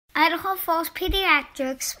Idaho Falls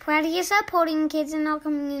Pediatrics, proudly supporting kids in our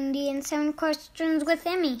community, and 7 Questions with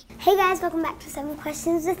Emmy. Hey guys, welcome back to 7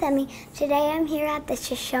 Questions with Emmy. Today I'm here at the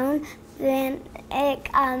Shoshone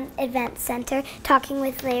Event Center talking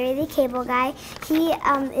with Larry the Cable Guy. He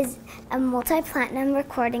is a multi-platinum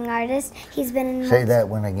recording artist. He's been in Say that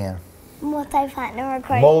one again. Multi-platinum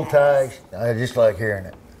recording artist. I just like hearing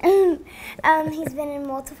it. He's been in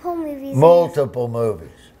multiple movies. Multiple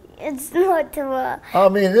movies. It's multiple. I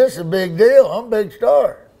mean, this is a big deal. I'm a big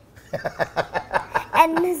star.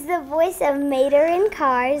 And is the voice of Mater in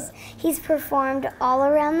Cars. He's performed all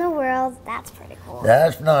around the world. That's pretty cool.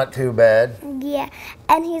 That's not too bad. Yeah,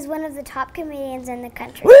 and he's one of the top comedians in the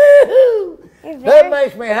country. Woohoo! That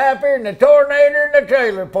makes me happier than the tornado in the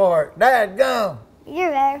trailer park. Dadgum.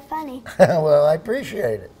 You're very funny. Well, I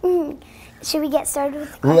appreciate it. Should we get started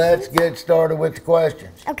with the questions? Let's get started with the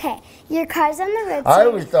questions. Okay, your Cars on the Road. I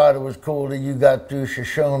always thought it was cool that you got through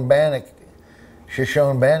Shoshone Bannock.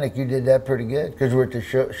 Shoshone Bannock, you did that pretty good because we're at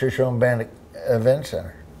the Shoshone Bannock Event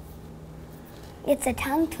Center. It's a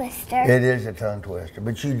tongue twister. It is a tongue twister,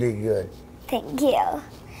 but you did good. Thank you.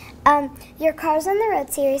 Your Cars on the Road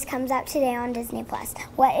series comes out today on Disney+.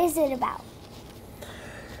 What is it about?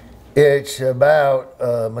 It's about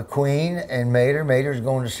McQueen and Mater. Mater's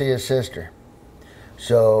going to see his sister.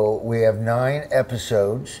 So we have 9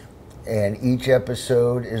 episodes, and each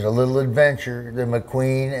episode is a little adventure that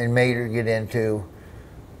McQueen and Mater get into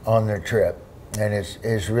on their trip. And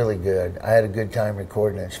it's really good. I had a good time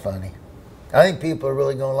recording it. It's funny. I think people are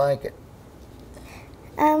really going to like it.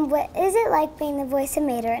 What is it like being the voice of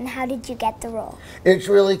Mater, and how did you get the role? It's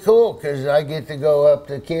really cool because I get to go up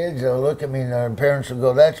to kids. They'll look at me and their parents will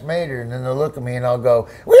go, "That's Mater," and then they'll look at me and I'll go,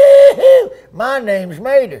 "Woo-hoo! My name's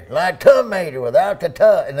Mater, like tomato without the t,"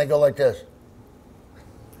 and they go like this.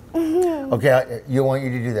 Okay, I want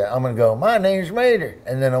you to do that. I'm gonna go, "My name's Mater,"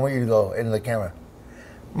 and then I want you to go into the camera.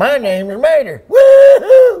 "My name's Mater."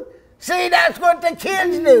 Woo-hoo! See, that's what the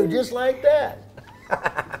kids do, just like that.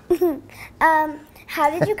 How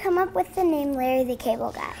did you come up with the name Larry the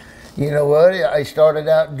Cable Guy? You know what? I started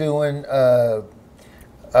out doing,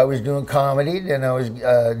 I was doing comedy, then I was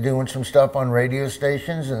doing some stuff on radio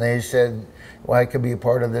stations, and they said, well, I could be a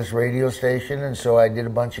part of this radio station, and so I did a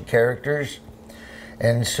bunch of characters.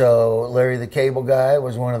 And so Larry the Cable Guy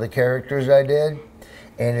was one of the characters I did,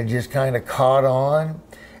 and it just kind of caught on.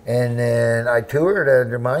 And then I toured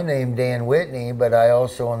under my name, Dan Whitney, but I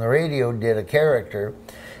also on the radio did a character.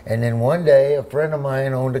 And then one day, a friend of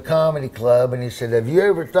mine owned a comedy club, and he said, "Have you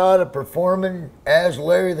ever thought of performing as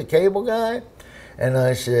Larry the Cable Guy?" And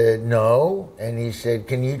I said, "No." And he said,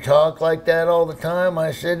 "Can you talk like that all the time?"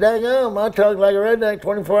 I said, "Daggum, I talk like a redneck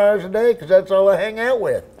 24 hours a day because that's all I hang out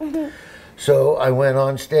with." So I went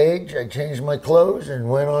on stage, I changed my clothes, and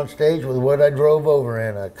went on stage with what I drove over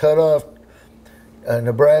in. I cut off a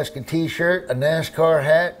Nebraska t-shirt, a NASCAR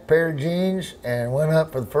hat, pair of jeans, and went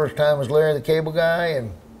up for the first time as Larry the Cable Guy,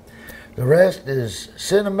 and the rest is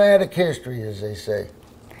cinematic history, as they say.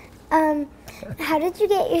 How did you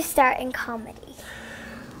get your start in comedy?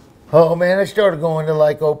 Oh man, I started going to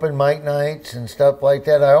like open mic nights and stuff like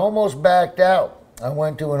that. I almost backed out. I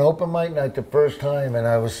went to an open mic night the first time and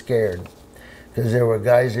I was scared because there were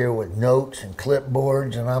guys there with notes and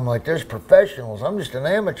clipboards, and I'm like, there's professionals. I'm just an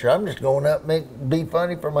amateur. I'm just going up be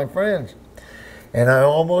funny for my friends. And I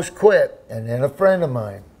almost quit. And then a friend of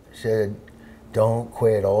mine said, "Don't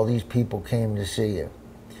quit. All these people came to see you.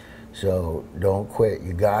 So don't quit.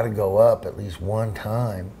 You got to go up at least one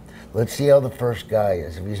time. Let's see how the first guy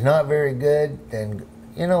is. If he's not very good, then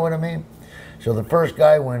you know what I mean?" So the first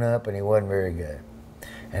guy went up and he wasn't very good.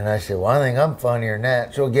 And I said, "Well, I think I'm funnier than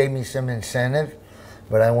that." So it gave me some incentive.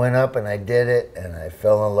 But I went up and I did it, and I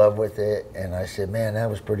fell in love with it. And I said, "Man, that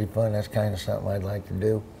was pretty fun. That's kind of something I'd like to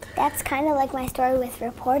do." That's kind of like my story with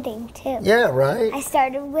reporting, too. Yeah, right? I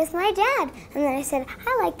started with my dad, and then I said,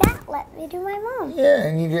 "I like that. Let me do my mom." Yeah,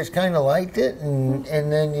 and you just kind of liked it, and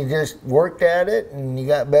then you just worked at it, and you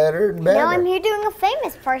got better and better. Now I'm here doing a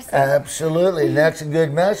famous person. Absolutely, and that's a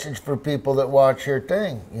good message for people that watch your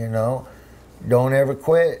thing, you know. Don't ever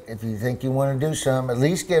quit. If you think you want to do something, at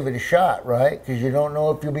least give it a shot, right? Because you don't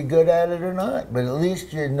know if you'll be good at it or not, but at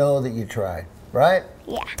least you know that you tried, right?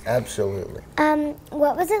 Yeah. Absolutely.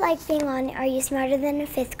 What was it like being on Are You Smarter Than a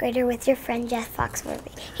Fifth Grader with your friend Jeff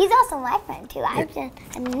Foxworthy? He's also my friend, too. I've done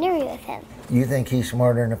an interview with him. You think he's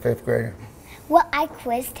smarter than a 5th grader? Well, I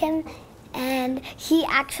quizzed him, and he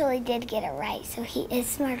actually did get it right, so he is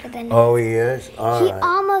smarter than Oh, he is? All He right.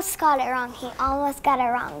 almost got it wrong. He almost got it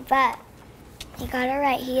wrong, but he got it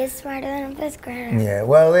right. He is smarter than a 5th grader. Yeah,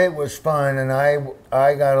 well, it was fun, and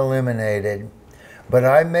I got eliminated, but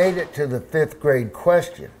I made it to the 5th grade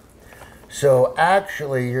question. So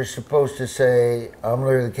actually, you're supposed to say, I'm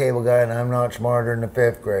Larry the Cable Guy and I'm not smarter than the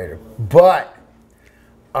 5th grader. But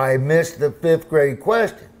I missed the 5th grade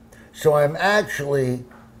question. So I'm actually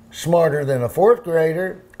smarter than a 4th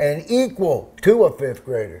grader and equal to a 5th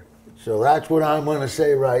grader. So that's what I'm going to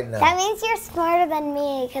say right now. That means you're smarter than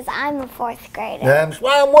me because I'm a 4th grader. I'm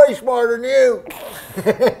way smarter than you.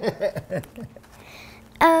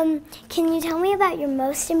 Can you tell me about your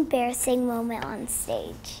most embarrassing moment on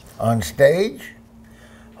stage? On stage?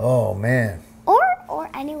 Oh, man. Or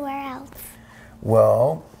anywhere else?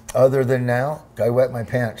 Well, other than now, I wet my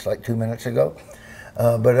pants like 2 minutes ago.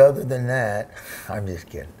 But other than that, I'm just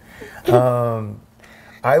kidding.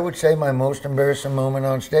 I would say my most embarrassing moment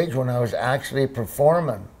on stage when I was actually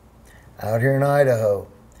performing out here in Idaho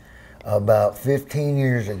about 15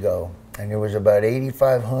 years ago. And there was about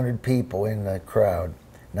 8,500 people in the crowd,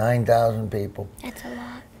 9,000 people. That's a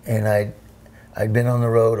lot. And I'd been on the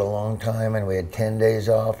road a long time and we had 10 days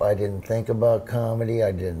off. I didn't think about comedy.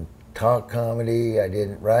 I didn't talk comedy. I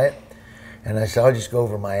didn't write. And I said, I'll just go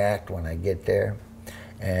over my act when I get there.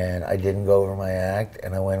 And I didn't go over my act,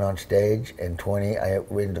 and I went on stage, and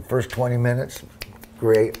in the first 20 minutes,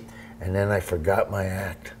 great, and then I forgot my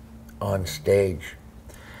act on stage,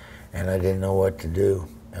 and I didn't know what to do.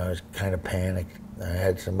 I was kind of panicked. I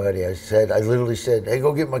had somebody, I literally said, hey,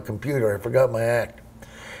 go get my computer, I forgot my act.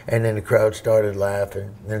 And then the crowd started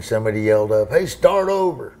laughing, and then somebody yelled up, hey, start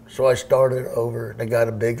over. So I started over, and I got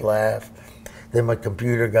a big laugh. Then my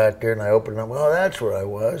computer got there and I opened it up, well, that's where I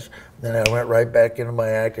was. Then I went right back into my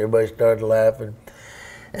act, everybody started laughing.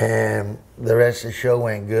 And the rest of the show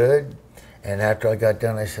went good. And after I got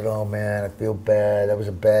done, I said, oh man, I feel bad. That was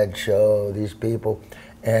a bad show, these people.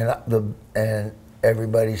 And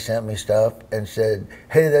everybody sent me stuff and said,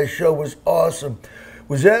 hey, that show was awesome.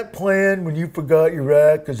 Was that planned when you forgot your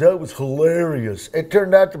act? Because that was hilarious. It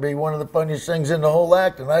turned out to be one of the funniest things in the whole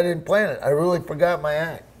act, and I didn't plan it. I really forgot my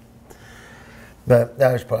act. But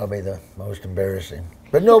that was probably the most embarrassing.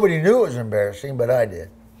 But nobody knew it was embarrassing, but I did.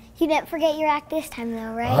 You didn't forget your act this time,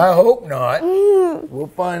 though, right? I hope not.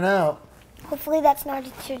 We'll find out. Hopefully that's not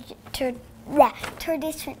a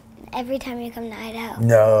tradition every time you come to Idaho.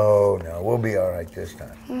 No, we'll be all right this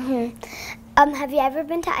time. Have you ever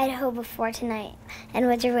been to Idaho before tonight? And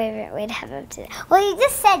what's your favorite way to have up to? Well, you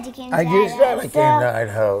just said you came to Idaho. I just said I came to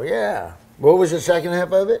Idaho, yeah. What was the second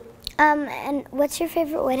half of it? And what's your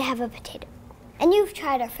favorite way to have a potato? And you've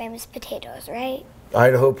tried our famous potatoes, right?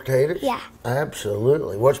 Idaho potatoes? Yeah.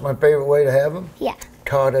 Absolutely. What's my favorite way to have them? Yeah.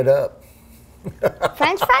 Tot it up.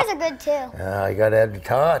 French fries are good too. You got to have the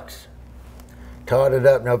tots. Tot it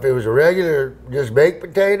up. Now, if it was a regular, just baked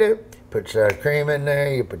potato, put sour cream in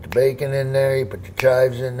there, you put the bacon in there, you put the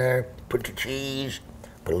chives in there, put the cheese,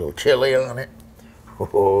 put a little chili on it.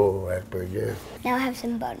 Oh, that's pretty good. Now I have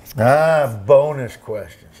some bonus questions. Bonus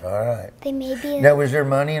questions. All right. They may be... Now, is there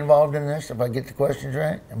money involved in this if I get the questions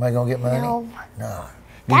right? Am I going to get money? No. No.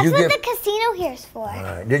 That's what the casino here's for. All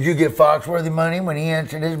right. Did you give Foxworthy money when he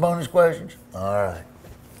answered his bonus questions? All right.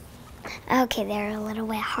 Okay, they're a little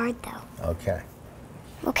bit hard, though. Okay.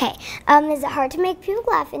 Okay. Is it hard to make people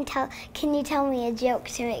laugh? And can you tell me a joke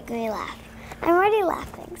to make me laugh? I'm already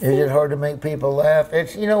laughing. See? Is it hard to make people laugh?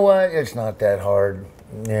 You know what? It's not that hard,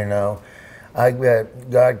 you know.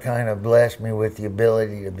 God kind of blessed me with the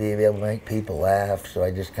ability to be able to make people laugh, so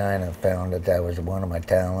I just kind of found that was one of my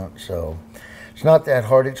talents. So it's not that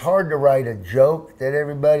hard. It's hard to write a joke that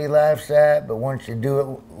everybody laughs at, but once you do it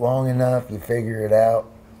long enough, you figure it out,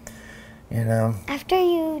 you know. After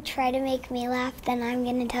you try to make me laugh, then I'm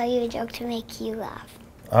going to tell you a joke to make you laugh.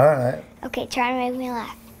 All right. Okay, try to make me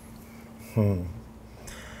laugh.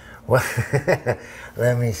 Well,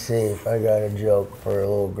 let me see if I got a joke for a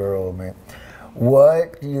little girl, man.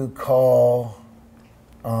 What do you call,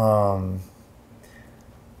 hold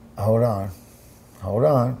on.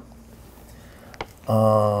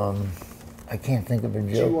 I can't think of a joke.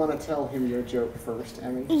 Do you want to tell him your joke first,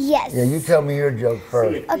 Emmy? Yes. Yeah, you tell me your joke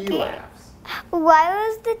first. See if he laughs. Why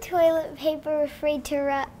was the toilet paper afraid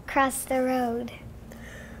to cross the road?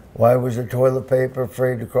 Why was the toilet paper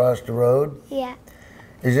afraid to cross the road? Yeah.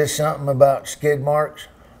 Is this something about skid marks?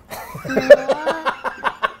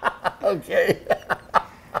 Okay.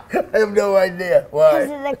 I have no idea. Why?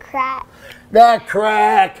 Because of the crack. The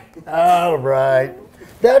crack. All right.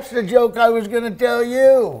 That's the joke I was going to tell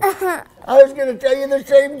you. I was going to tell you the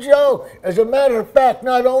same joke. As a matter of fact,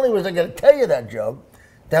 not only was I going to tell you that joke,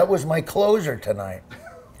 that was my closer tonight.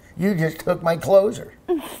 You just took my closer.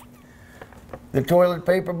 The toilet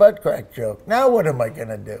paper butt crack joke. Now what am I going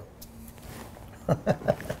to do?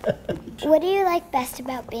 What do you like best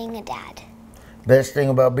about being a dad? Best thing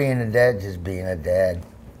about being a dad is being a dad.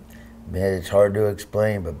 Man, it's hard to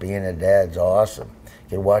explain, but being a dad's awesome.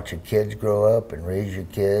 You can watch your kids grow up and raise your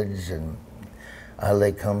kids, and how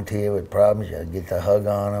they come to you with problems, you get to hug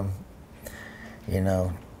on them. You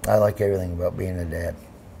know, I like everything about being a dad.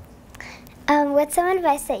 What's some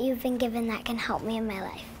advice that you've been given that can help me in my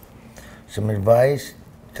life? Some advice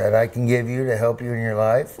that I can give you to help you in your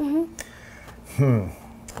life?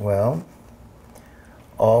 Well,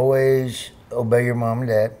 always obey your mom and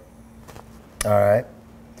dad. All right?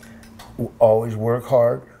 Always work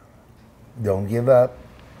hard. Don't give up.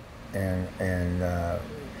 And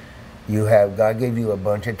God gave you a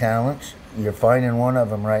bunch of talents. You're finding one of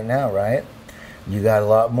them right now, right? You got a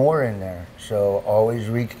lot more in there. So always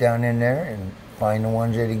reach down in there and find the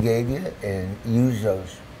ones that he gave you and use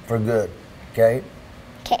those for good, okay?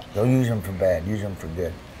 Okay. Don't use them for bad, use them for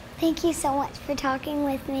good. Thank you so much for talking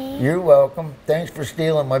with me. You're welcome. Thanks for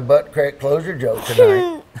stealing my butt crack closer joke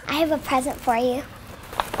tonight. I have a present for you.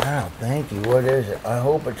 Wow, thank you. What is it? I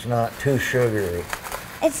hope it's not too sugary.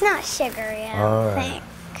 It's not sugary, I All don't right. think.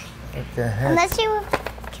 What the heck? Unless you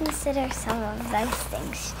consider some of those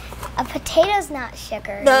things. A potato's not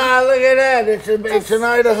sugary. Nah, look at that. It's an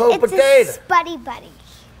Idaho potato. It's a Spuddy Buddy.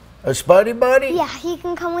 A Spuddy Buddy? Yeah, he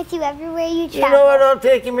can come with you everywhere you travel. You know what? I'll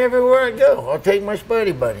take him everywhere I go. I'll take my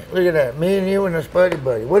Spuddy Buddy. Look at that. Me and you and a Spuddy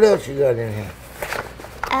Buddy. What else you got in here?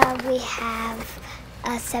 We have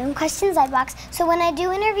a 7 questions box. So when I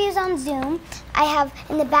do interviews on Zoom, I have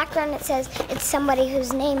in the background it says it's somebody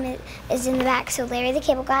whose name is in the back. So Larry the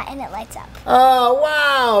Cable Guy, and it lights up. Oh,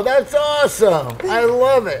 wow. That's awesome. I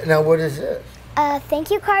love it. Now, what is this? A thank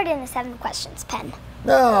you card and a 7 questions pen.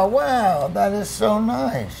 Oh, wow. That is so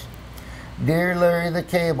nice. Dear Larry the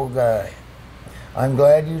Cable Guy, I'm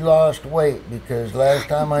glad you lost weight because last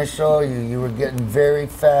time I saw you, you were getting very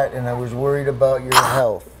fat and I was worried about your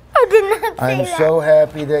health. I did not say I'm that. so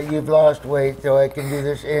happy that you've lost weight so I can do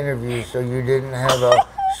this interview so you didn't have a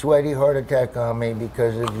sweaty heart attack on me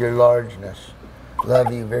because of your largeness.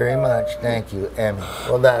 Love you very much. Thank you, Emmy.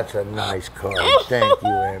 Well, that's a nice card. Thank you,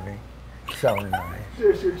 Emmy. So nice.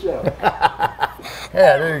 There's your joke.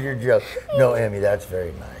 Yeah, there's your joke. No, Emmy, that's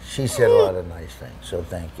very nice. She said a lot of nice things, so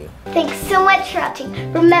thank you. Thanks so much for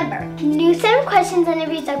watching. Remember, new 7 questions and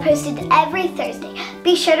interviews are posted every Thursday.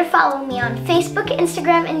 Be sure to follow me on Facebook,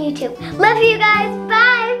 Instagram, and YouTube. Love you guys.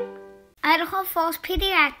 Bye. Idaho Falls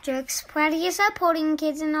Pediatrics, proudly supporting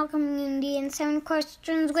kids in our community, and 7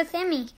 questions with Emmy.